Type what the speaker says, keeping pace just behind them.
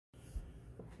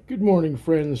Good morning,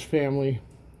 friends, family,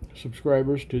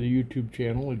 subscribers to the YouTube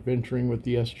channel, Adventuring with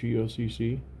the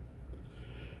S.G.O.C.C.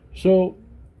 So,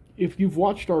 if you've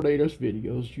watched our latest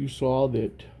videos, you saw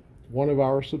that one of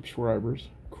our subscribers,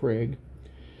 Craig,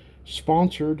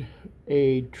 sponsored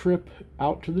a trip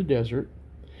out to the desert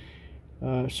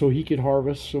so he could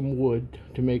harvest some wood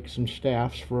to make some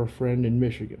staffs for a friend in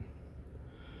Michigan.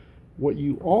 What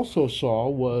you also saw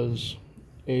was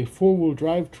a four-wheel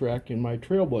drive trek in my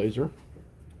Trailblazer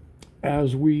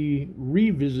as we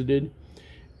revisited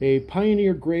a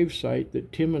pioneer gravesite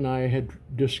that Tim and I had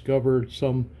discovered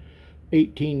some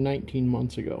 19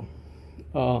 months ago.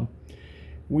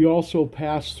 We also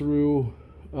passed through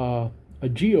a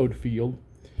geode field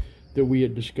that we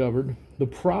had discovered. The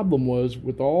problem was,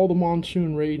 with all the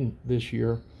monsoon rain this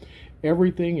year,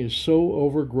 everything is so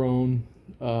overgrown.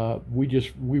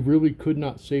 We really could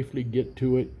not safely get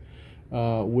to it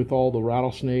with all the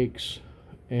rattlesnakes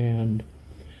and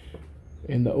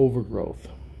the overgrowth.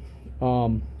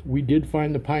 We did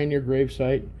find the pioneer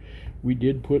gravesite. We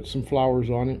did put some flowers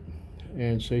on it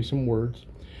and say some words.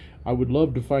 I would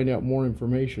love to find out more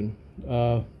information.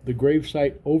 The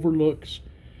gravesite overlooks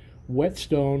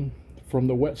Whetstone from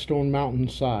the Whetstone Mountain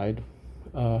side.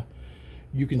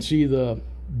 You can see the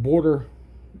border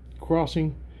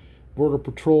crossing, border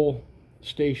patrol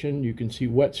station. You can see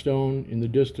Whetstone in the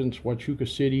distance, Huachuca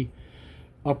City,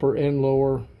 upper and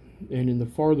lower, and in the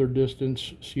farther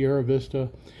distance, Sierra Vista.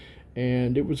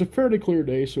 And it was a fairly clear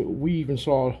day, so we even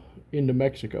saw into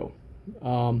Mexico.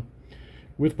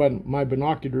 With my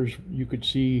binoculars, you could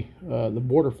see the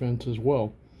border fence as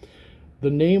well.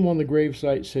 The name on the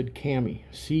gravesite said Cammy,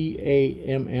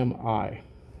 C-A-M-M-I.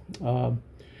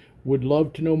 Would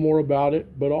love to know more about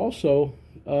it, but also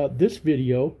this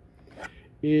video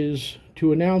is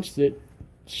to announce that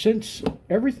since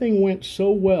everything went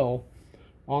so well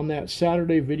on that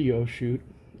Saturday video shoot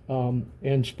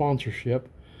and sponsorship,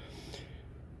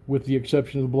 with the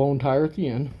exception of the blown tire at the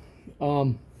end,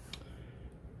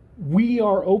 we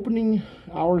are opening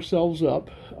ourselves up.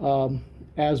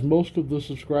 As most of the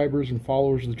subscribers and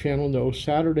followers of the channel know,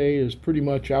 Saturday is pretty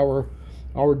much our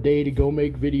day to go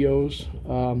make videos,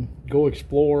 go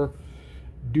explore,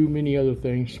 do many other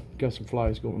things. Got some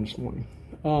flies going this morning.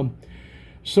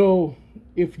 So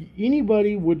if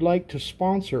anybody would like to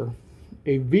sponsor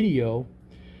a video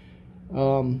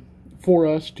for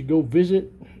us to go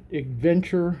visit,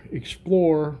 adventure,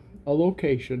 explore a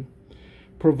location,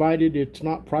 provided it's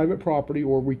not private property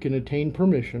or we can attain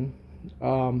permission,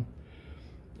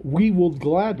 we will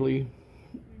gladly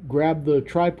grab the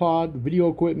tripod, the video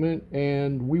equipment,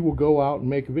 and we will go out and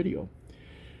make a video.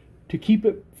 To keep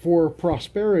it for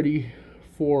prosperity,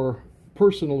 for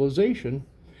personalization,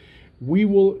 we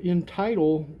will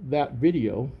entitle that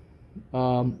video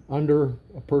under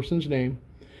a person's name,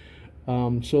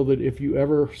 so that if you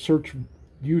ever search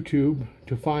YouTube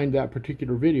to find that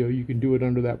particular video, you can do it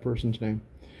under that person's name.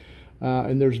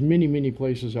 And there's many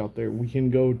places out there. We can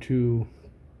go to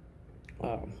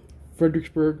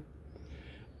Fredericksburg,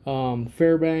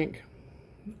 Fairbank.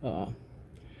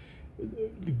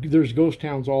 There's ghost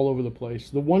towns all over the place.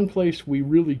 The one place we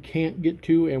really can't get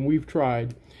to, and we've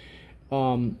tried,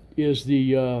 is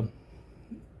the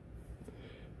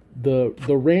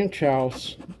ranch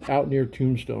house out near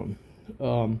Tombstone.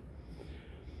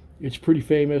 It's pretty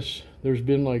famous. There's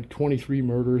been like 23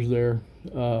 murders there.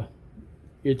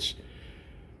 It's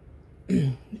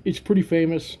pretty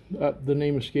famous. The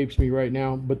name escapes me right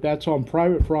now, but that's on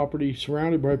private property,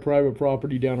 surrounded by private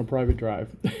property, down a private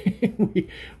drive.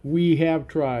 we have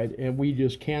tried, and we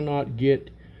just cannot get,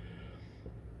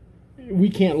 we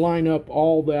can't line up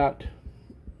all that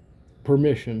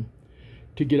permission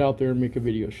to get out there and make a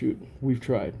video shoot. We've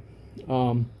tried.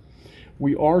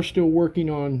 We are still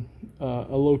working on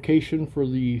a location for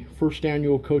the first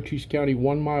annual Cochise County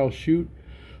 1 mile shoot,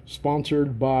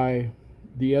 sponsored by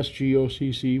the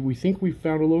S.G.O.C.C. We think we've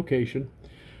found a location.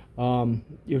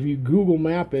 If you Google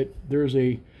map it, there's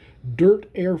a dirt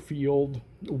airfield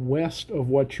west of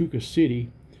Huachuca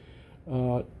City,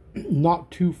 not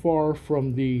too far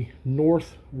from the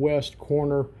northwest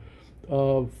corner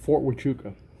of Fort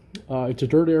Huachuca. It's a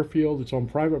dirt airfield. It's on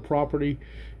private property.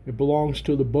 It belongs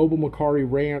to the Bobo McCarty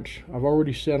Ranch. I've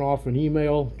already sent off an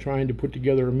email trying to put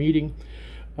together a meeting.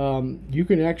 You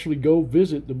can actually go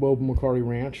visit the Bobo McCarty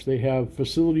Ranch. They have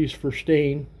facilities for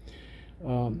staying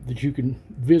that you can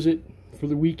visit for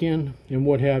the weekend and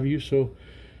what have you. So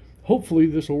hopefully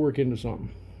this will work into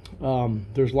something.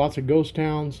 There's lots of ghost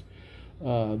towns.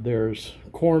 There's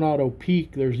Coronado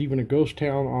Peak. There's even a ghost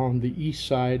town on the east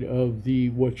side of the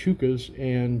Huachucas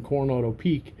and Coronado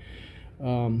Peak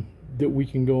that we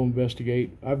can go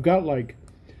investigate. I've got like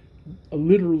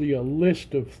literally a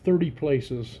list of 30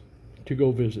 places to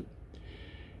go visit.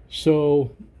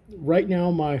 So right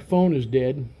now my phone is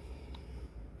dead,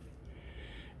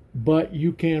 but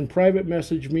you can private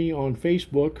message me on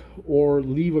Facebook or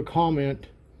leave a comment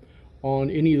on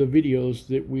any of the videos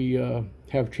that we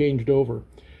have changed over.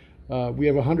 We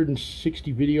have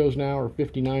 160 videos now, or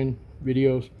 59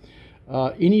 videos.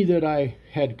 Any that I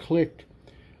had clicked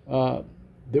that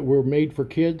were made for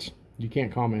kids, you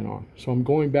can't comment on. So I'm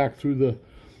going back through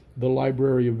the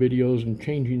library of videos and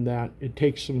changing that. It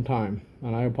takes some time,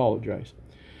 and I apologize.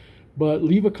 But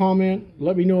leave a comment.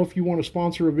 Let me know if you want to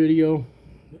sponsor a video.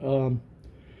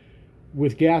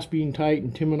 With gas being tight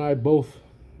and Tim and I both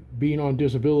being on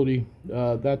disability,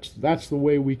 that's the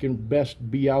way we can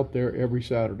best be out there every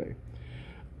Saturday.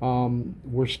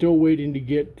 We're still waiting to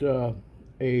get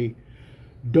a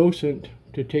docent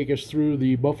to take us through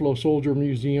the Buffalo Soldier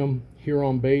Museum here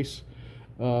on base.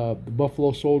 The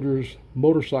Buffalo Soldiers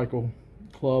Motorcycle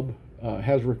Club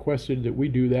has requested that we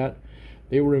do that.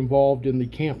 They were involved in the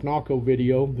Camp Naco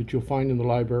video that you'll find in the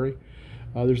library.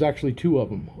 There's actually two of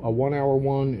them, a 1-hour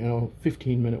one and a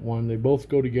 15-minute one. They both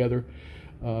go together.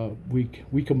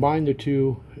 We combined the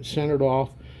two, sent it off.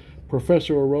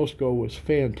 Professor Orozco was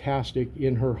fantastic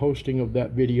in her hosting of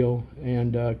that video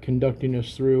and conducting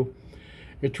us through.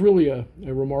 It's really a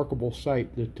remarkable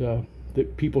site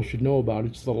that people should know about.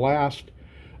 It's the last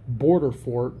border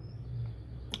fort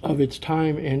of its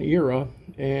time and era,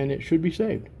 and it should be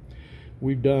saved.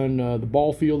 We've done the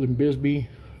ball field in Bisbee,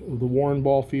 the Warren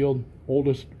Ball Field,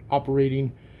 oldest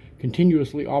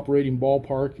continuously operating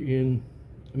ballpark in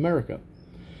America.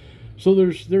 So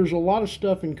there's a lot of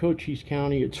stuff in Cochise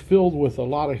County. It's filled with a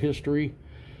lot of history.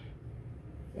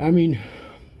 I mean,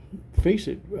 face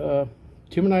it,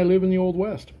 Tim and I live in the Old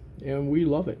West, and we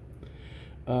love it.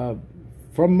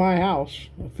 From my house,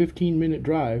 a 15-minute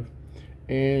drive,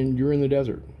 and you're in the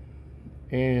desert.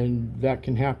 And that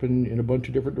can happen in a bunch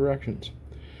of different directions.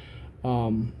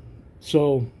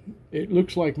 So it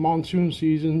looks like monsoon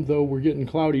season, though we're getting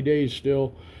cloudy days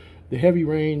still. The heavy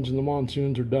rains and the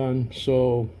monsoons are done,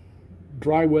 so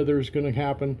dry weather is going to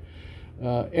happen.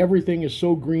 Everything is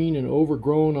so green and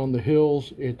overgrown on the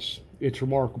hills. It's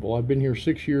remarkable. I've been here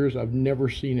 6 years. I've never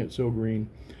seen it so green.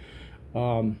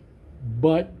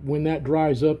 But when that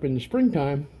dries up in the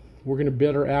springtime, we're going to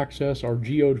better access our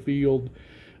geode field,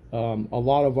 a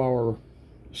lot of our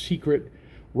secret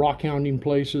rock hounding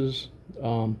places.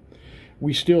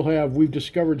 We've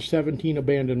discovered 17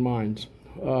 abandoned mines.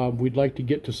 We'd like to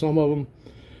get to some of them.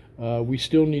 We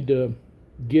still need to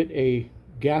get a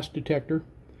gas detector,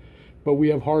 but we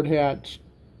have hard hats,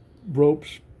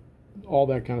 ropes, all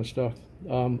that kind of stuff.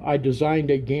 I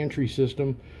designed a gantry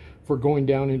system for going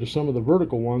down into some of the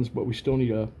vertical ones, but we still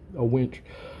need a winch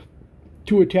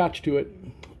to attach to it.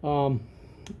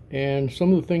 And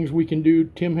some of the things we can do,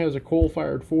 Tim has a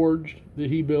coal-fired forge that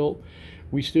he built.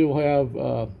 We still have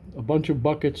a bunch of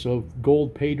buckets of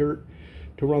gold pay dirt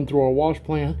to run through our wash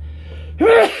plant.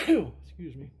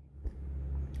 Excuse me.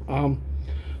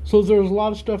 So there's a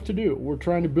lot of stuff to do. We're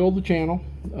trying to build the channel.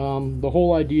 The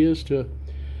whole idea is to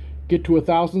get to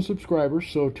 1,000 subscribers,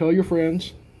 so tell your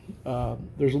friends.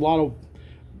 There's a lot of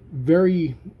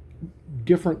very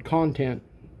different content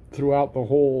throughout the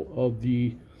whole of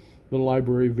the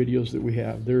library of videos that we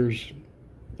have. There's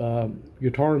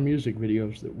guitar and music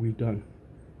videos that we've done,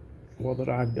 well, that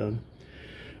I've done.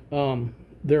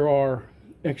 There are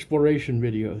exploration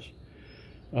videos,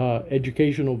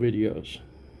 educational videos.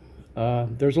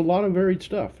 There's a lot of varied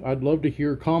stuff. I'd love to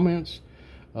hear comments.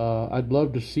 I'd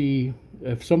love to see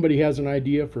if somebody has an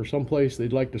idea for some place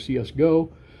they'd like to see us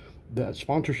go, that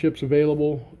sponsorship's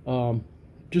available.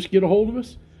 Just get a hold of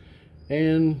us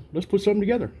and let's put something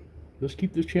together. Let's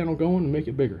keep this channel going and make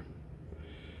it bigger.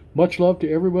 Much love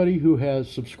to everybody who has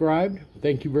subscribed.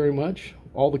 Thank you very much.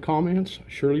 All the comments, I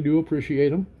surely do appreciate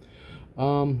them.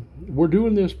 We're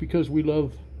doing this because we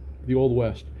love the Old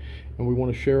West and we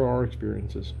want to share our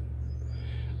experiences.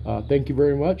 Thank you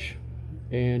very much.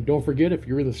 And don't forget, if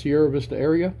you're in the Sierra Vista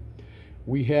area,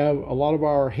 we have a lot of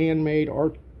our handmade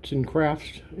arts and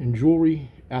crafts and jewelry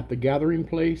at the Gathering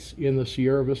Place in the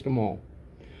Sierra Vista Mall.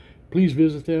 Please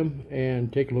visit them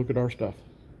and take a look at our stuff.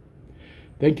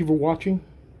 Thank you for watching.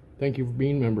 Thank you for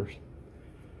being members.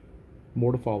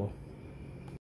 More to follow.